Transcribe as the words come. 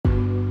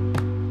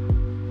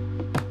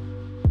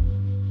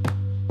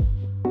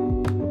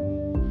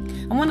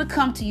want to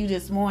come to you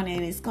this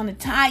morning. It's going to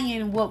tie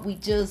in what we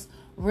just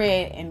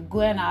read in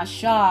Gwen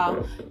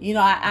Ashar.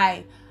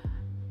 I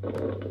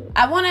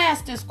want to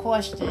ask this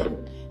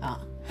question.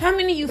 How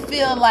many of you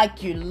feel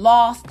like you're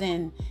lost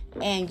and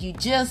you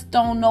just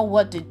don't know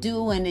what to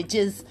do, and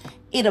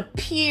it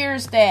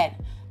appears that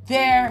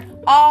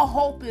all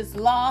hope is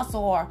lost,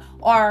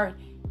 or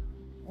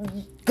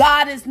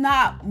God is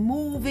not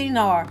moving,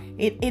 or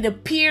it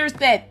appears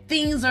that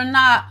things are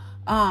not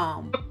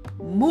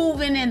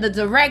moving in the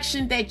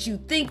direction that you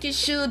think it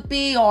should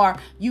be, or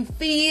you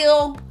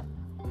feel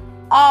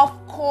off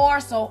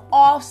course or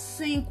off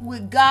sync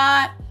with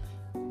God,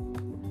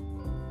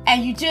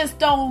 and you just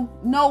don't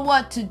know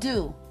what to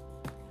do.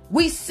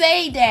 We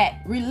say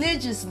that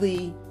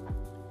religiously,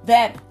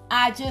 that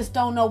I just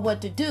don't know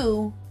what to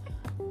do,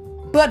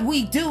 but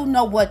we do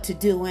know what to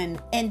do.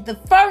 And the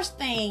first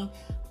thing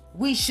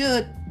we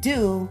should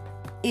do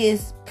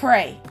is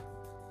pray.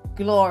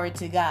 Glory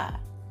to God.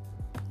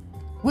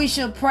 We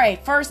should pray.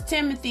 1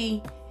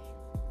 Timothy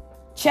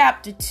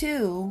chapter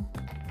 2,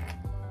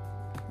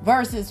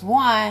 verses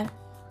 1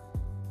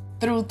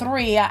 through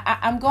 3.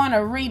 I'm going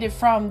to read it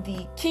from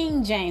the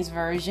King James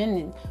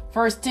Version.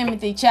 1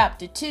 Timothy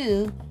chapter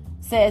 2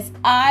 says,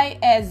 I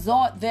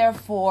exhort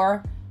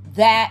therefore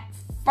that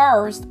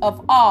first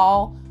of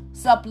all,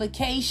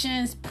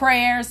 supplications,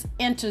 prayers,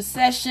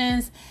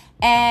 intercessions,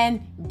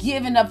 and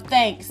giving of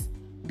thanks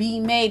be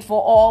made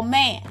for all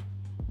men.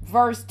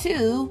 Verse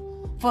 2,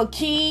 for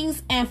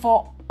kings and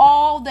for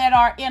all that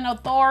are in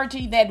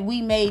authority, that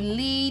we may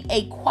lead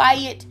a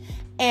quiet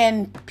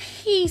and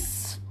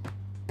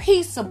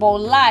peaceable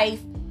life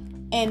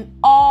in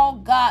all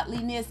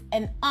godliness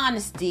and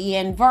honesty.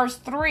 And verse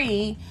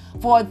 3,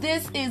 for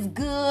this is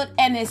good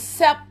and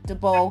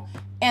acceptable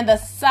in the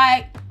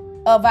sight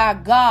of our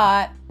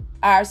God,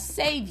 our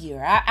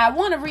Savior. I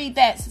want to read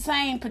that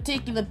same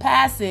particular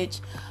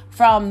passage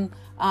from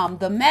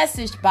the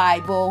Message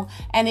Bible,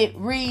 and it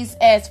reads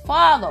as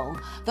follows.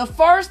 The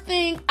first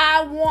thing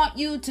I want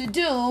you to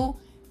do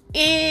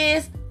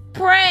is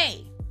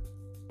pray.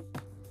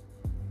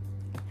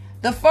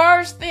 The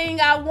first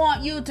thing I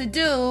want you to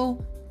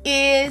do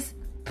is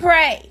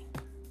pray.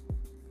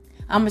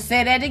 I'm going to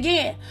say that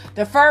again.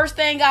 The first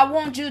thing I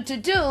want you to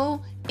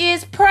do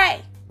is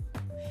pray.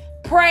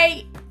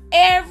 Pray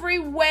every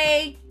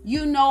way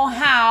you know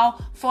how,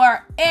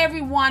 for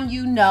everyone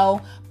you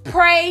know.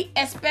 Pray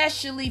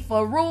especially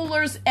for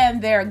rulers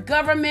and their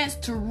governments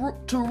to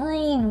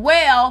rule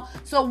well,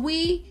 so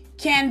we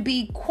can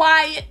be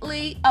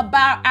quietly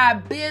about our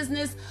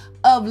business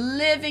of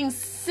living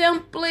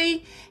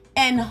simply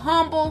and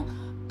humble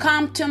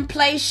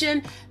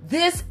contemplation.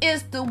 This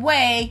is the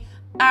way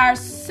our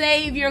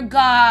Savior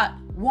God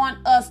wants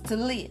us to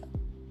live.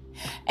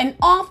 And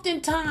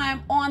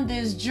oftentimes on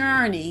this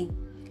journey,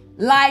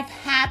 life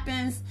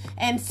happens,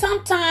 and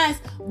sometimes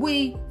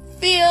we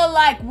feel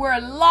like we're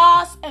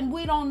lost and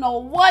we don't know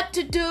what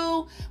to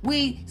do.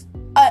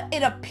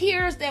 It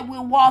appears that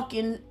we're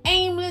walking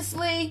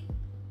aimlessly,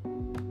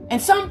 and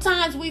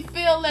sometimes we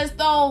feel as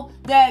though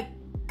that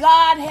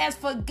God has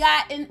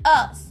forgotten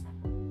us.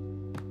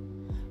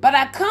 But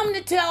I come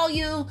to tell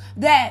you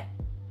that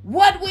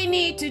what we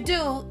need to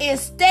do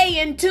is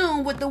stay in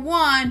tune with the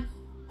one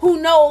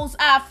who knows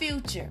our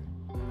future.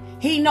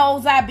 He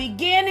knows our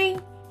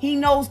beginning. He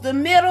knows the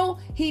middle.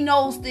 He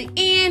knows the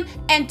end.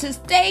 And to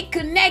stay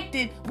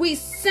connected, we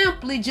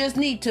simply just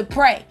need to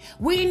pray.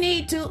 We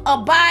need to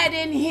abide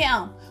in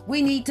Him.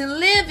 We need to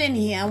live in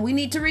Him. We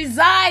need to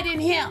reside in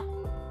Him.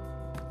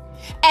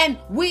 And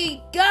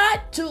we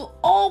got to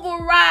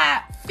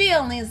override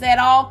feelings at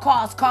all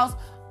costs. Because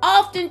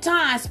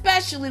oftentimes,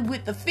 especially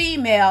with the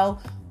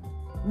female,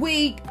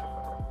 we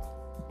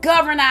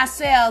govern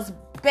ourselves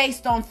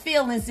based on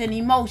feelings and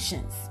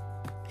emotions.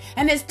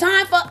 And it's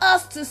time for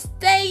us to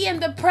stay in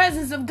the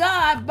presence of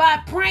God by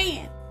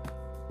praying.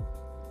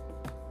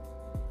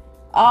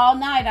 All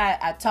night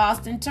I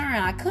tossed and turned.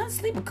 I couldn't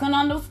sleep. I couldn't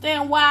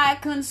understand why I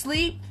couldn't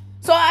sleep.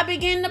 So I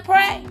began to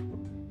pray.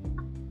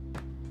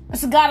 I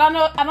said, God,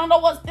 I don't know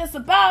what this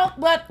about,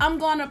 but I'm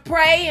going to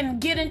pray and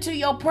get into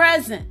your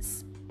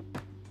presence.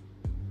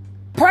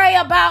 Pray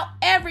about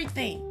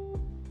everything.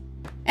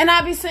 And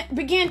I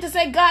began to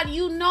say, God,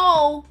 you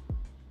know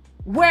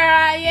where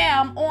I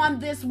am on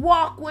this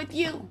walk with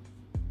you.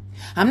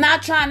 I'm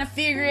not trying to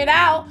figure it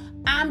out.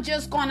 I'm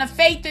just going to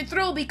faith it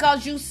through,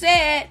 because you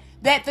said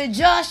that the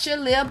just shall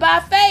live by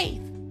faith.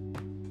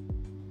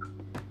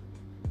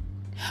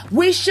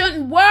 We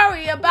shouldn't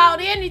worry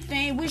about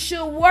anything. We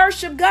should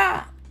worship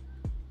God.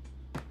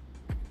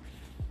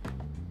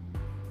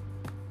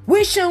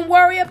 We shouldn't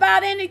worry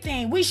about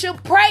anything. We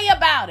should pray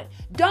about it.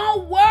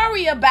 Don't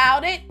worry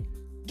about it.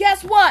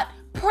 Guess what?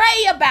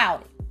 Pray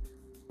about it.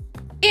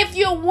 If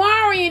you're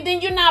worrying,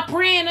 then you're not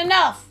praying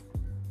enough.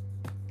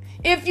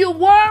 If you're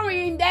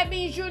worrying, that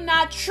means you're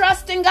not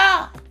trusting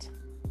God.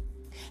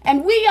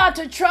 And we are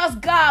to trust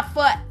God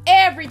for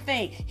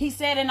everything. He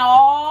said, in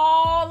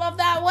all of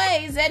thy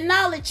ways,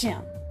 acknowledge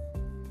Him.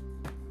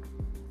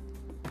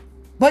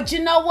 But you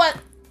know what?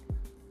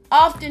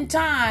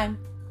 Oftentimes,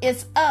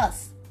 it's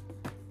us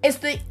It's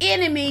the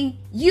enemy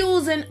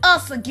using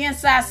us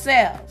against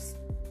ourselves.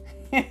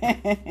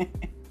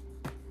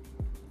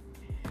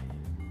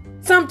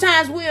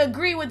 Sometimes we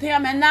agree with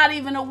him and not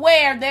even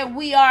aware that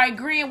we are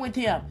agreeing with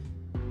him.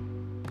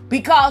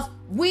 Because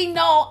we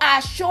know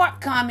our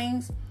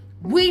shortcomings.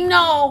 We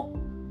know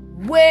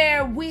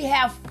where we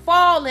have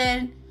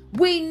fallen.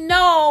 We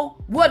know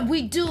what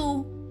we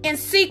do in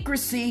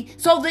secrecy.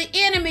 So the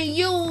enemy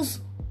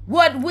uses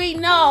what we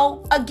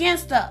know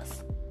against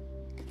us.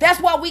 That's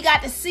why we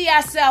got to see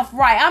ourselves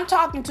right. I'm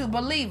talking to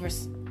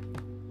believers.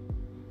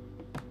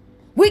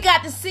 We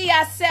got to see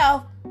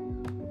ourselves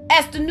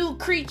as the new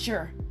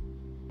creature.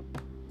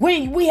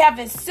 When we have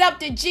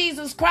accepted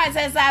Jesus Christ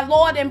as our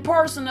Lord and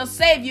personal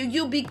Savior,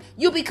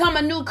 you become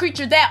a new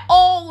creature. That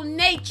old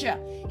nature,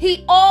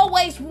 he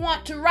always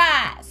wants to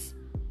rise.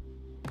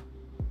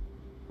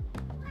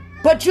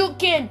 But you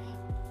can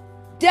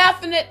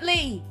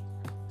definitely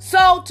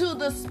sow to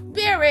the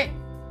Spirit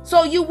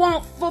so you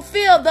won't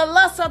fulfill the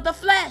lust of the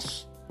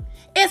flesh.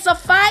 It's a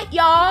fight,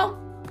 y'all.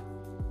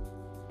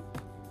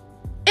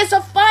 It's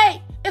a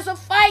fight. It's a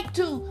fight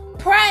to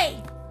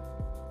pray.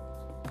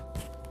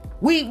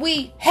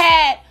 We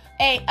had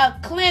a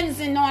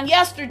cleansing on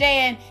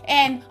yesterday,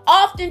 and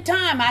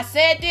oftentimes I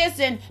said this,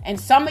 and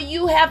some of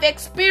you have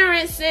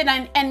experienced it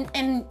and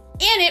in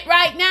it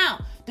right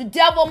now. The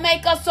devil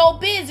make us so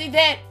busy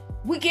that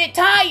we get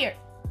tired.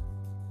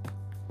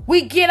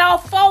 We get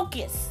off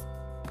focus.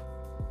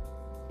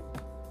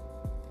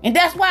 And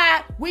that's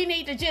why we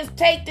need to just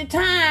take the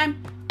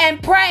time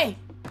and pray.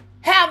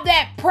 Have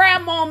that prayer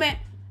moment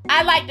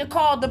I like to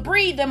call the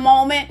breathing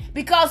moment,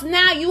 because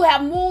now you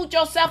have moved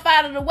yourself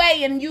out of the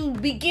way and you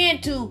begin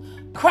to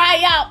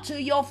cry out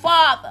to your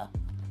Father,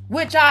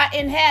 which are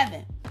in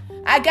heaven.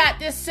 I got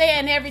this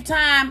saying every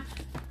time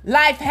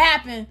life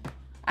happens.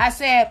 I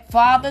said,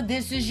 Father,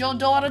 this is your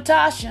daughter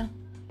Tasha.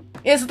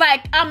 It's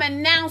like I'm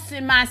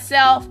announcing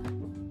myself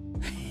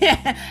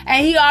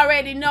and he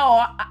already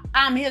know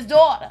I'm his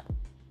daughter.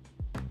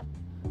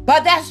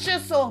 But that's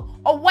just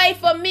a way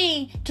for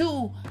me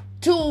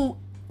to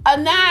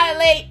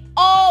annihilate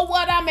all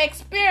what I'm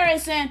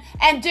experiencing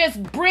and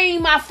just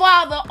bring my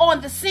Father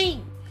on the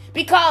scene,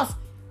 because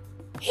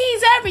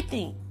he's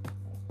everything.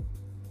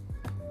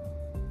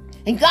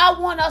 And God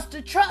wants us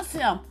to trust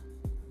him.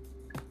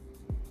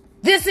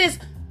 This is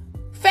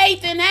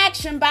faith in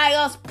action by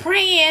us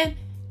praying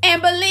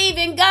and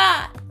believing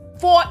God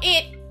for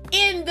it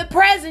in the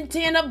present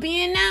tense of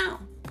being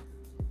now,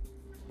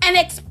 and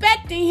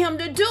expecting him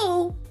to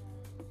do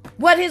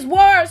what his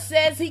word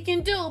says he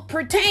can do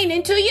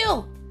pertaining to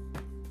you.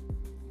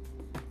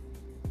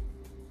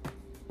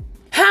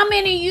 How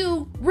many of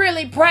you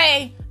really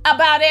pray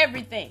about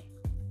everything?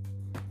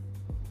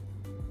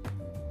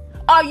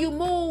 Are you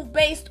moved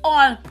based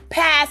on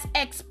past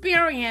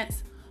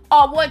experience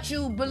or what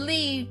you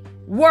believe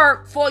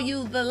worked for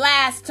you the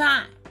last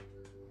time?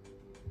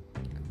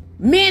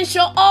 Men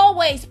shall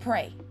always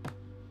pray.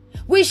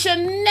 We should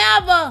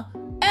never,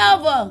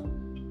 ever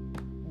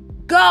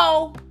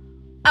go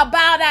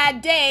about our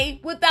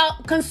day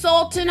without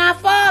consulting our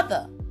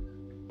Father.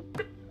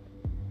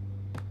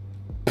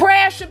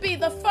 Prayer should be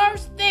the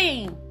first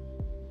thing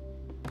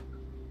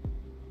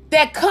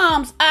that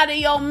comes out of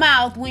your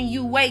mouth when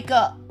you wake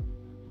up.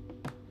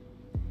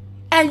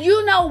 And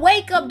you know,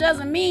 wake up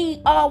doesn't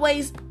mean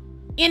always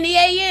in the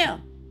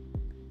a.m.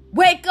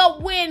 Wake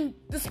up when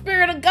the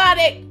Spirit of God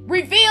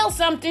reveals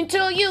something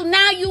to you.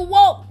 Now you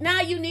woke.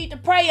 Now you need to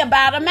pray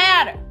about a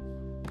matter.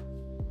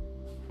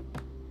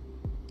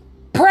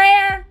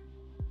 Prayer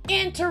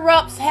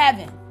interrupts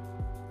heaven.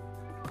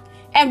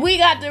 And we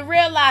got to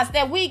realize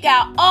that we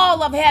got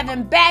all of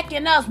heaven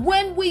backing us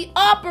when we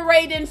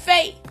operate in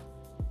faith.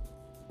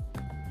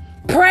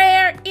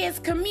 Prayer is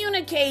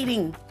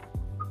communicating.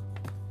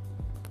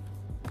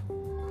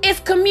 It's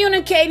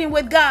communicating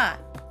with God.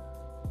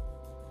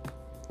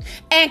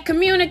 And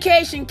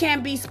communication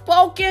can be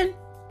spoken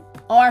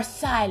or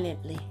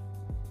silently.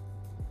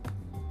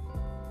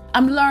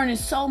 I'm learning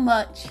so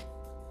much.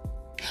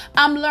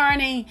 I'm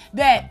learning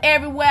that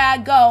everywhere I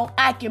go,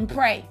 I can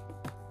pray.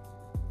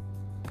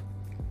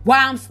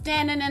 While I'm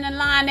standing in the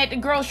line at the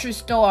grocery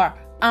store,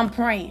 I'm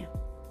praying.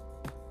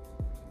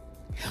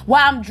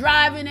 While I'm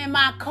driving in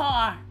my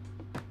car,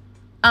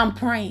 I'm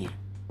praying.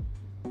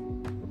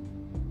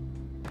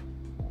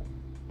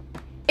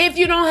 If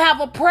you don't have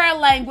a prayer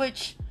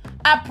language,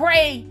 I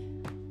pray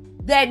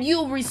that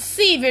you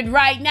receive it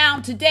right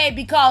now today,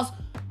 because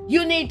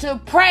you need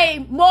to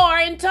pray more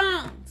in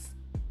tongues.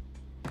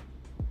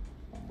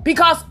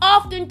 Because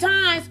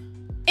oftentimes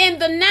in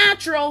the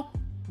natural,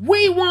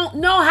 we won't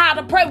know how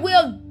to pray.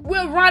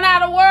 We'll run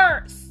out of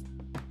words.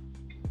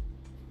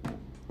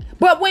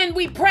 But when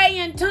we pray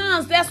in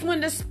tongues, that's when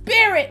the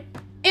Spirit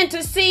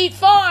intercedes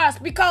for us,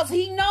 because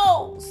he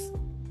knows.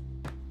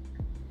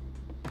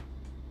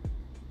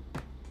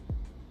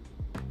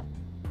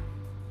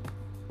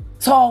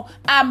 So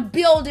I'm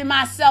building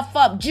myself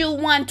up. Jude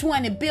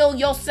 1:20, build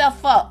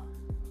yourself up.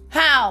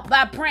 How?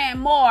 By praying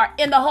more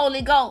in the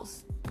Holy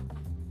Ghost.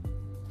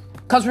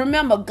 Because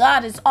remember,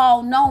 God is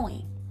all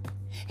knowing.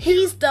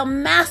 He's the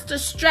master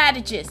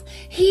strategist.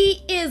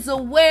 He is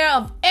aware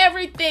of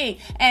everything.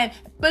 And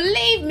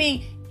believe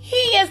me,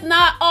 he is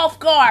not off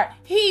guard.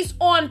 He's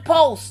on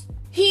post.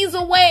 He's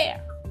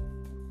aware.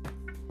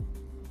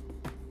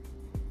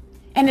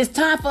 And it's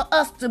time for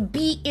us to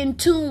be in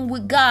tune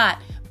with God.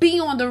 Be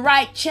on the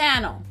right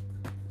channel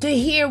to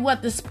hear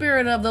what the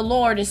Spirit of the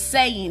Lord is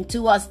saying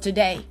to us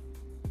today.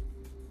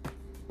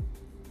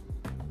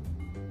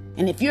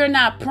 And if you're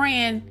not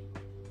praying,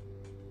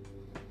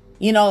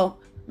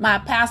 my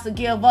pastor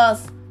give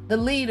us, the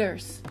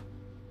leaders,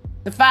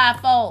 the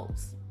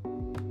fivefolds,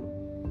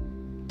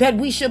 that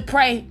we should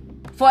pray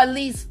for at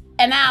least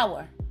an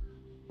hour.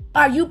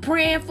 Are you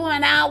praying for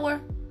an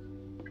hour?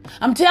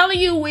 I'm telling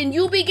you, when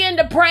you begin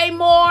to pray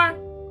more,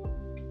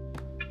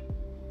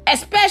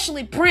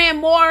 especially praying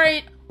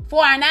more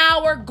for an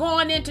hour,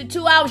 going into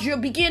 2 hours, you'll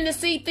begin to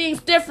see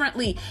things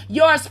differently.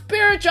 Your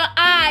spiritual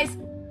eyes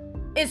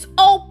is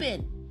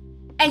open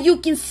and you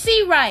can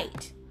see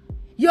right.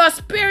 Your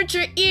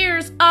spiritual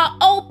ears are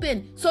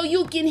open so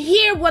you can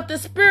hear what the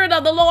Spirit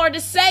of the Lord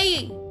is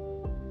saying.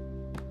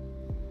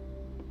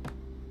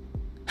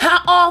 How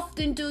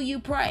often do you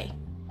pray?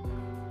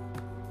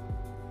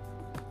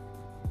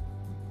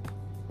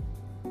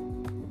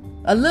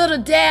 A little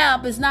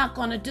dab is not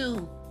going to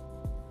do.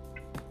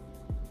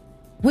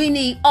 We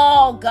need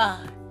all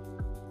God.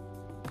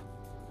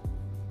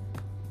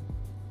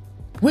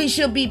 We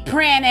should be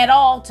praying at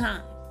all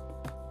times.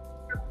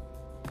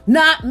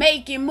 Not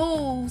making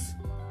moves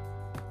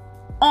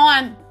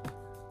on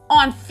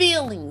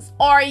feelings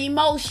or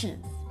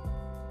emotions.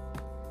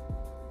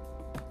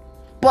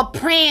 But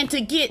praying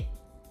to get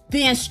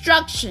the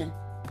instruction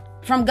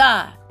from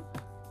God.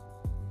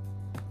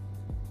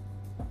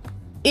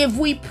 If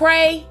we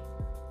pray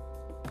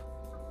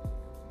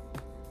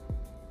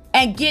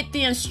and get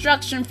the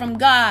instruction from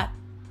God,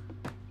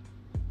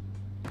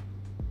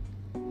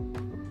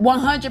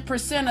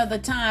 100% of the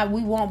time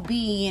we won't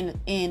be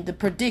in the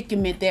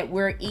predicament that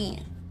we're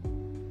in.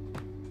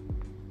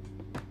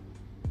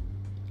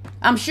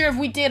 I'm sure if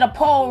we did a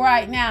poll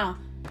right now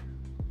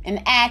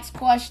and asked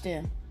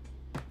question,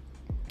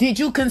 did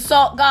you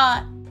consult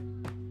God?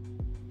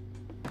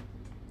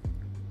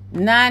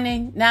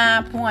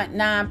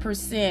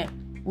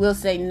 99.9% will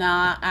say,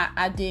 nah,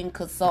 I didn't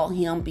consult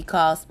him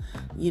because,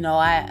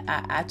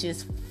 I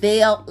just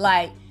felt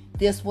like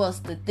this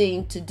was the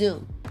thing to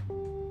do.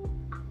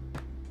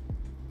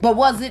 But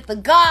was it the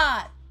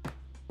God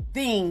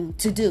thing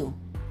to do?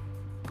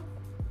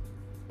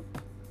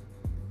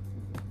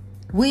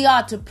 We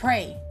ought to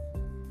pray.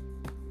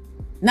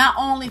 Not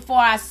only for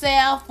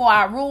ourselves, for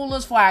our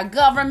rulers, for our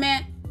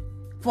government,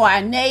 for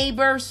our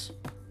neighbors.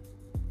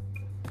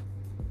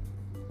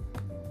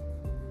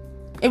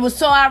 It was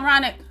so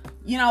ironic.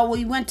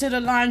 We went to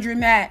the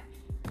laundromat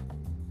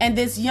and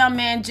this young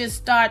man just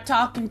started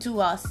talking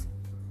to us.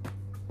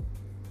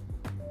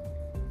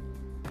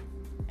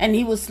 And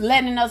he was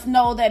letting us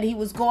know that he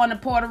was going to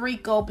Puerto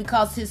Rico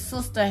because his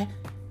sister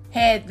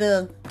had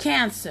the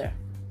cancer.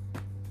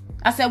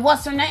 I said,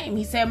 what's her name?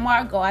 He said,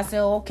 Margot. I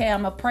said, okay,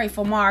 I'm going to pray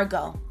for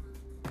Margot.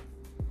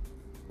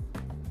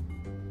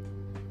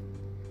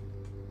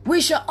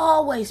 We should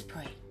always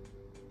pray.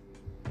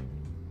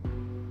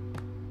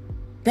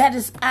 That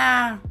is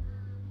our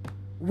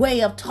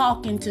way of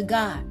talking to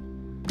God.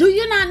 Do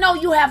you not know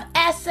you have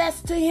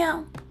access to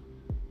him?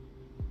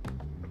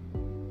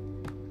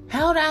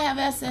 How would I have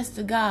access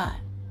to God?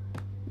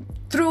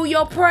 Through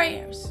your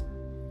prayers.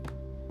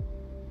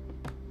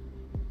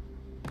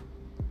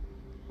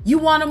 You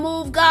want to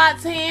move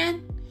God's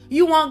hand?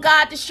 You want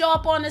God to show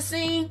up on the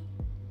scene?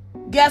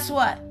 Guess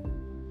what?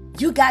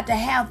 You got to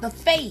have the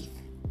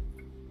faith.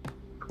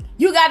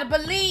 You got to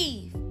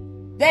believe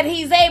that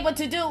he's able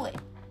to do it.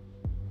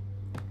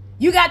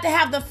 You got to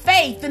have the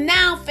faith, the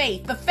now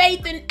faith, the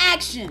faith in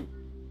action.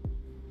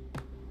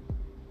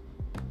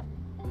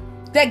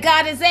 That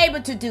God is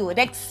able to do it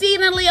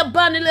exceedingly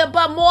abundantly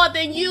above more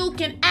than you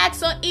can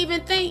ask or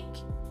even think.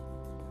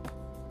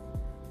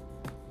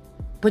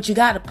 But you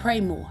got to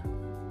pray more.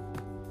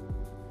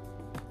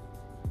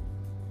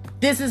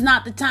 This is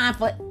not the time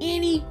for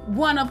any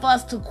one of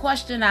us to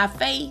question our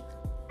faith.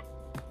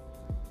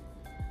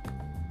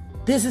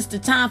 This is the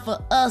time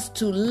for us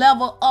to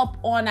level up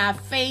on our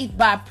faith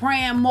by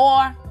praying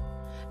more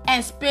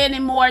and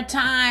spending more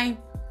time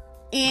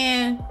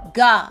in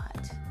God.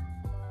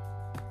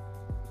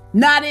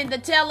 Not in the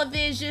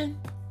television,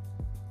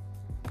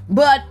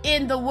 but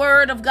in the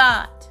Word of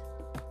God.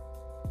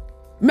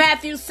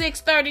 Matthew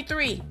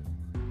 6:33.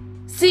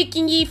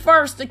 Seeking ye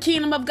first the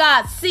kingdom of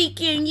God.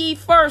 Seeking ye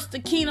first the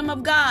kingdom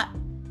of God.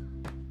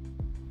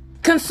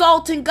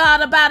 Consulting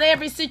God about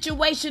every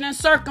situation and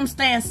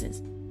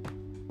circumstances.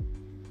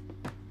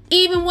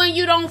 Even when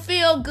you don't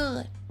feel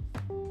good.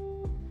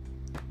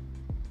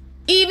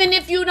 Even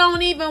if you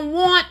don't even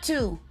want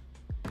to.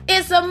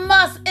 It's a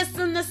must. It's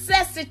a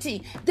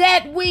necessity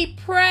that we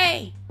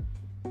pray.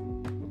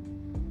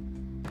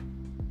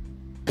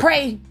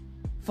 Pray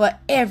for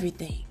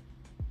everything.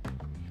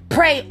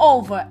 Pray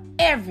over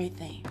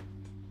everything.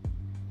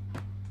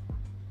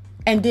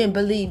 And then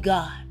believe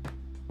God.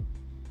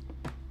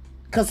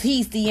 because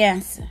he's the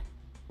answer.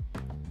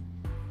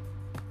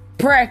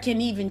 Prayer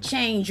can even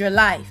change your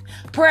life.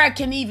 Prayer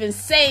can even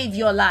save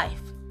your life.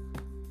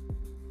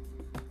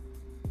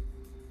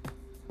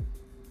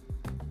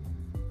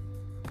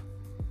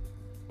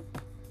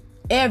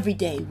 Every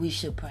day we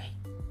should pray.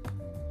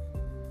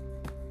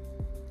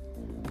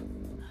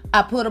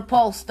 I put a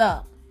post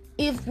up.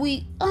 If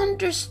we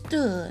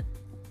understood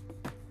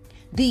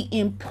the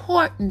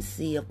importance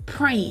of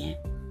praying,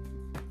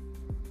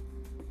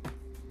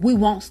 we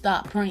won't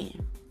stop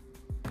praying.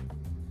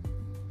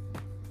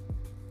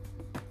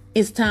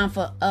 It's time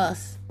for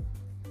us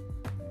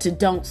to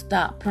don't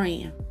stop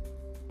praying.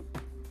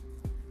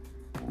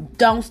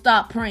 Don't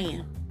stop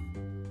praying.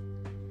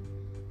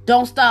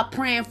 Don't stop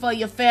praying for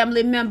your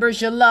family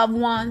members, your loved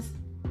ones.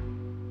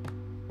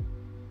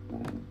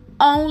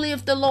 Only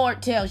if the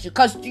Lord tells you.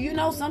 Because you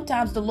know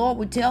sometimes the Lord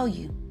would tell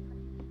you,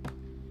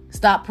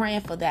 stop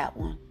praying for that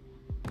one.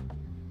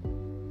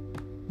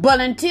 But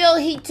until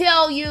he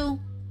tell you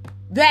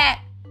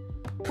that,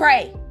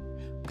 pray.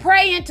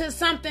 Pray until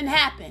something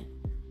happens.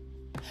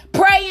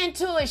 Pray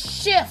until a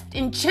shift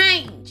and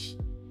change.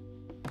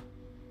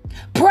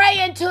 Pray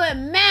until it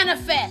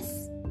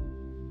manifests.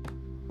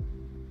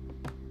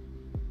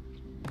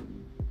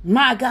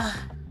 My God.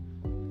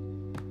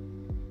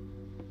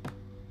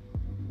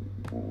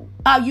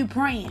 Are you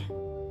praying?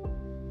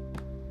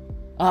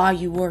 Or are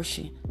you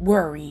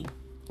worrying?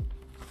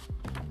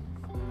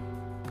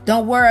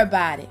 Don't worry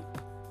about it.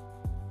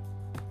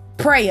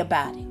 Pray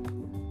about it.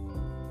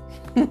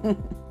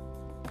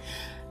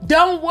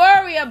 Don't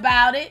worry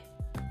about it.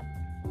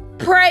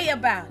 Pray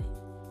about it.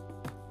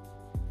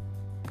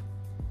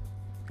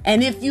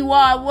 And if you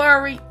are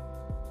worried,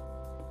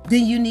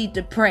 then you need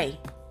to pray.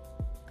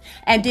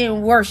 And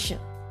then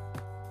worship.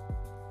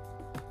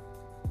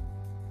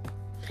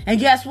 And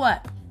guess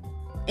what?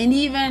 And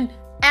even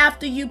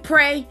after you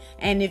pray,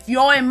 and if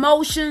your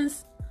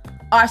emotions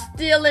are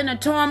still in a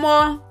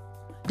turmoil,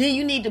 then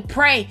you need to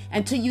pray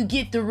until you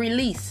get the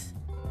release.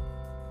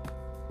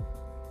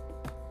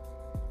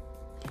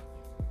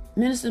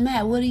 Minister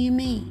Matt, what do you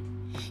mean?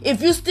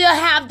 If you still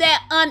have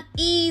that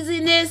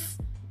uneasiness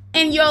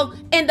in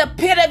the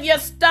pit of your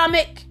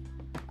stomach,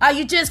 or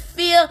you just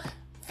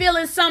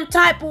feeling some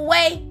type of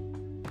way,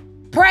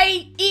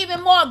 pray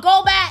even more.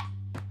 Go back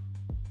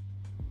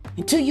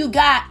until you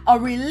got a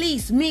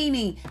release,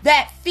 meaning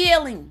that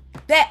feeling,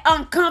 that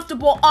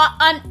uncomfortable or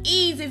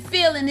uneasy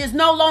feeling is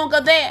no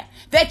longer there.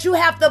 That you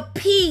have the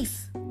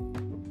peace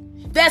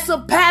that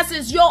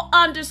surpasses your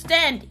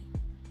understanding.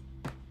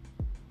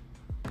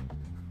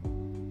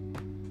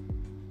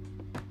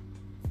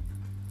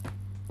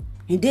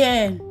 And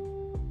then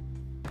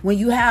when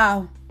you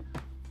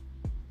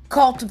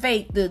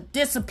cultivate the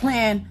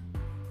discipline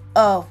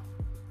of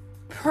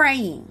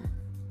praying,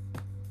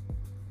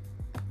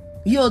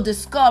 you'll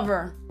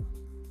discover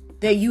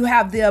that you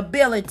have the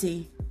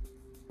ability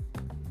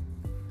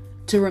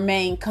to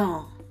remain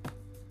calm.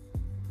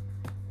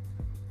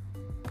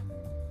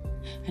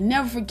 And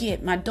never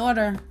forget, my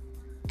daughter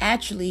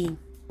actually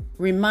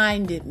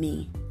reminded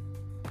me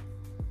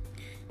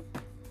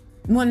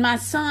when my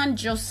son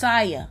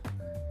Josiah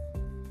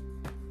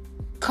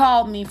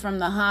called me from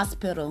the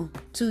hospital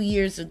 2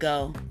 years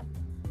ago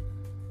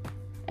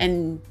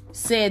and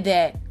said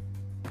that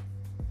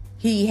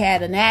he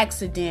had an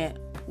accident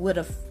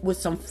with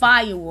some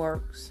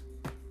fireworks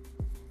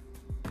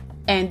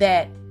and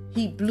that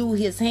he blew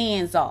his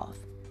hands off.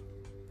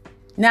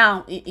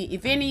 Now,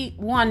 if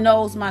anyone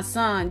knows my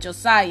son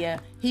Josiah,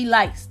 he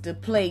likes to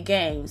play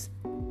games.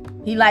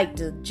 He likes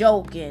to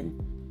joke,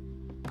 and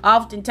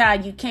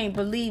oftentimes you can't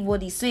believe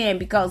what he's saying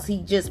because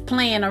he's just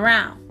playing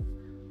around.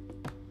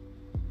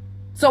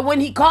 So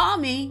when he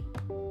called me,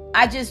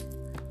 I just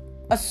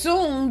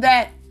assumed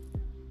that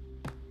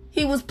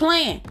he was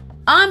playing.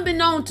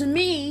 Unbeknown to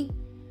me,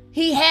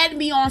 he had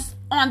me on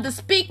the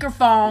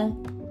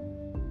speakerphone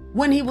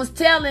when he was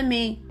telling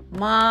me,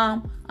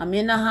 "Mom, I'm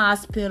in the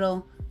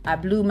hospital. I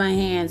blew my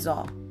hands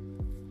off."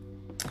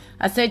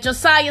 I said,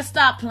 "Josiah,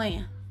 stop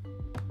playing."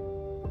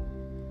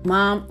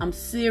 "Mom, I'm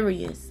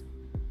serious.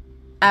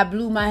 I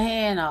blew my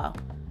hand off."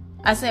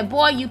 I said,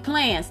 "Boy, you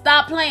playing.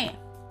 Stop playing."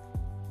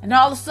 And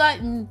all of a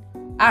sudden,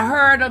 I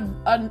heard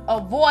a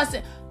voice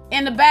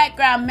in the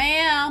background,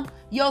 "Ma'am,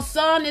 your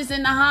son is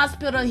in the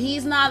hospital.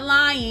 He's not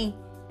lying.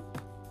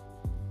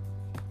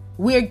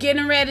 We're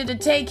getting ready to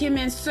take him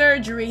in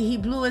surgery. He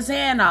blew his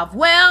hand off."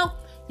 Well,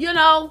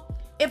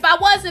 if I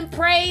wasn't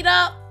prayed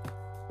up,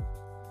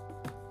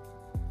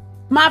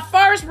 my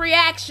first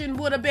reaction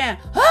would have been,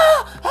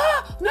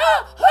 no.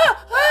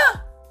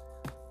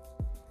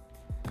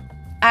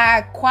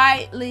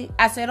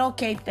 I said,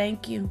 "Okay,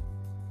 thank you."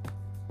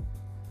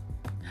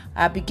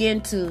 I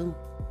began to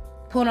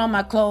put on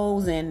my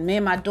clothes, and me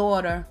and my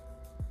daughter,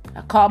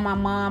 I called my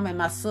mom and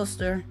my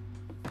sister,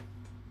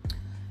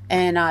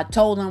 and I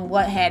told them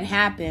what had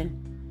happened.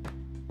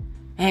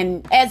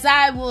 And as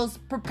I was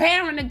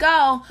preparing to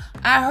go,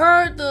 I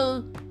heard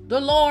the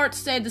Lord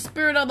say, the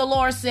Spirit of the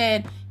Lord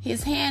said,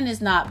 "His hand is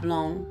not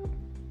blown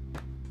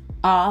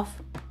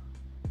off."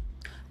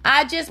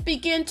 I just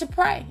begin to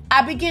pray.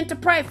 I begin to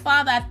pray,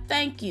 Father, I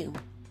thank you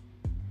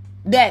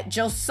that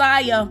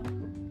Josiah's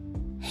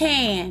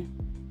hand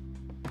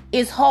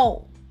is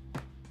whole.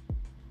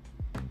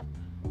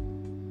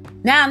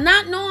 Now,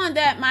 not knowing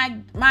that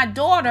my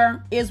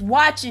daughter is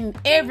watching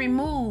every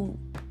move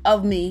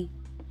of me,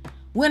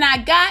 when I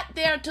got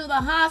there to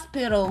the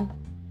hospital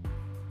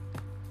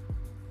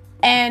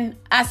and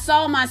I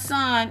saw my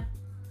son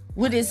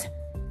with his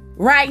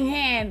right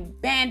hand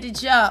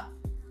bandaged up,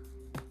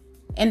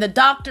 and the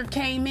doctor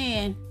came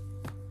in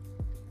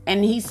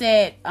and he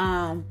said,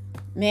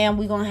 man,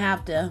 we're going to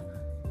have to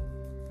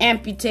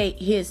amputate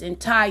his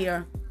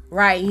entire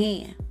right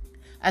hand.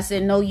 I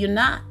said, no, you're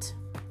not.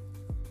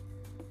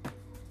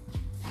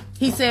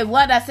 He said,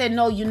 what? I said,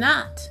 no, you're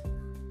not.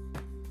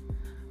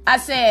 I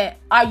said,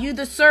 are you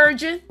the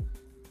surgeon?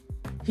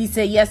 He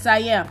said, yes, I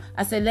am.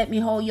 I said, let me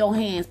hold your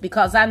hands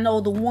because I know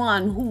the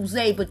one who's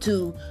able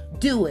to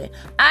do it.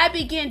 I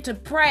began to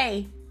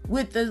pray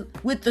with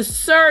the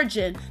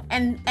surgeon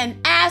and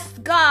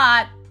ask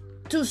God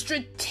to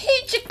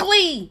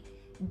strategically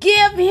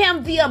give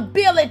him the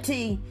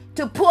ability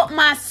to put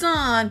my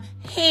son's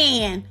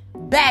hand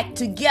back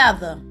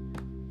together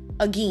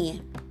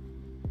again.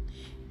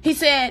 He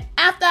said,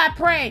 after I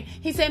prayed,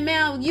 he said,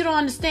 man, you don't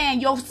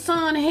understand. Your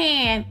son's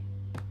hand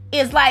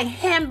is like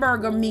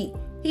hamburger meat.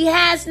 He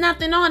has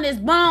nothing on his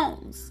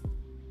bones.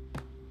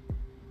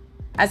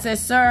 I said,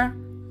 sir,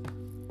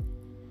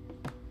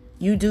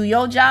 you do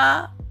your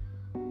job.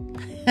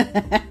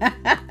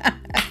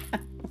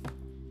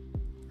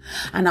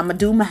 And I'm going to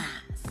do mine.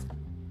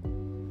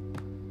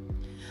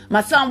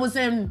 My son was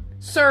in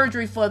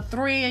surgery for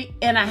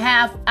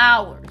 3.5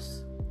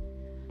 hours.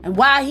 And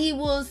while he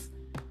was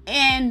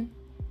in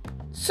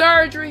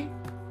surgery,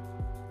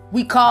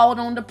 we called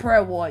on the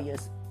prayer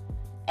warriors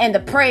and the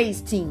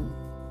praise team.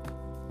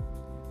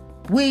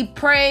 We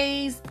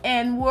praised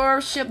and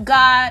worshiped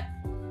God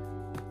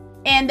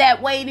in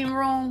that waiting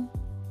room.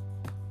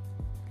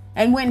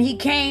 And when he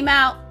came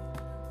out,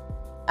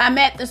 I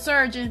met the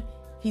surgeon.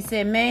 He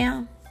said,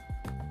 ma'am,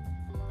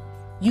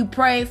 you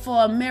prayed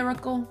for a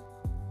miracle.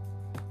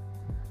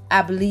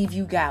 I believe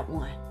you got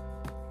one.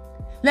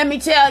 Let me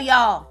tell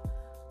y'all,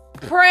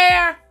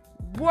 prayer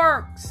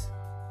works.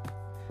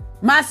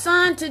 My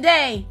son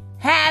today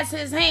has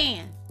his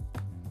hand.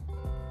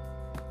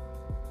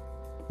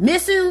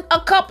 Missing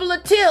a couple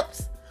of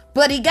tips,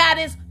 but he got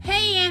his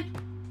hand.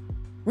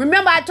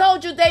 Remember, I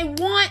told you they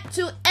want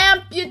to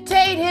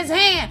amputate his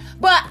hand,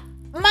 but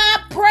my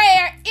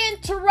prayer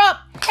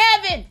interrupt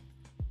heaven.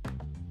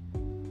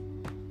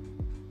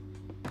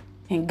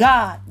 And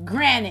God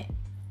granted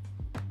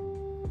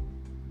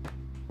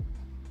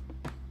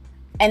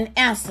and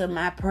answered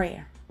my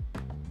prayer.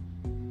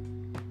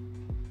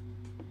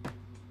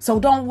 So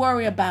don't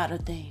worry about a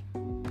thing.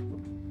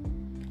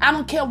 I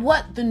don't care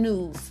what the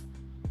news,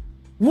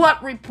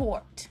 what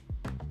report,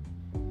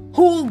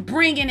 who's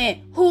bringing it,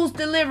 who's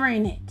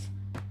delivering it.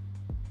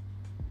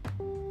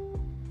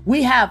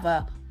 We have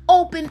an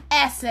open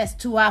access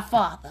to our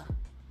Father.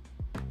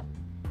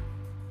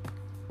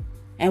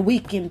 And we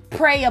can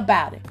pray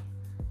about it.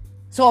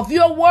 So if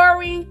you're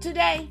worrying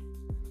today,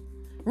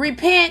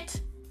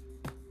 repent.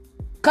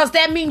 Because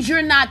that means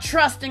you're not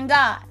trusting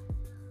God.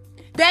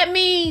 That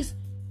means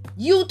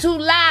you too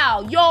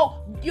loud.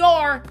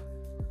 Your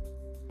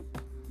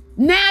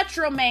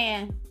natural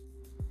man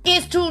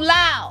is too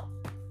loud.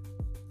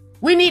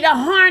 We need to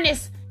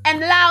harness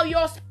and allow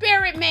your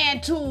spirit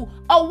man to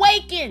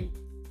awaken.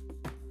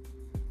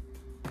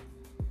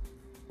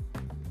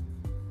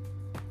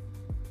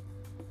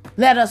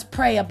 Let us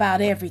pray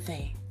about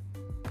everything.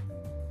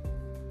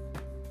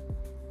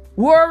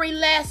 Worry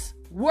less,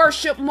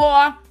 worship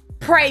more,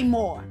 pray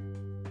more.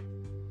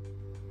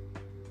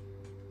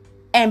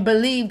 And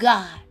believe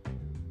God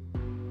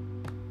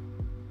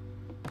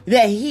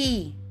that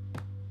He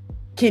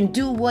can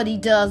do what He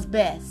does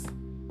best.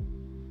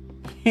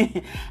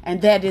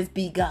 And that is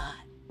be God.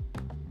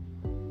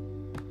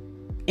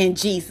 In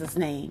Jesus'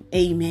 name,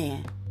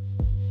 amen.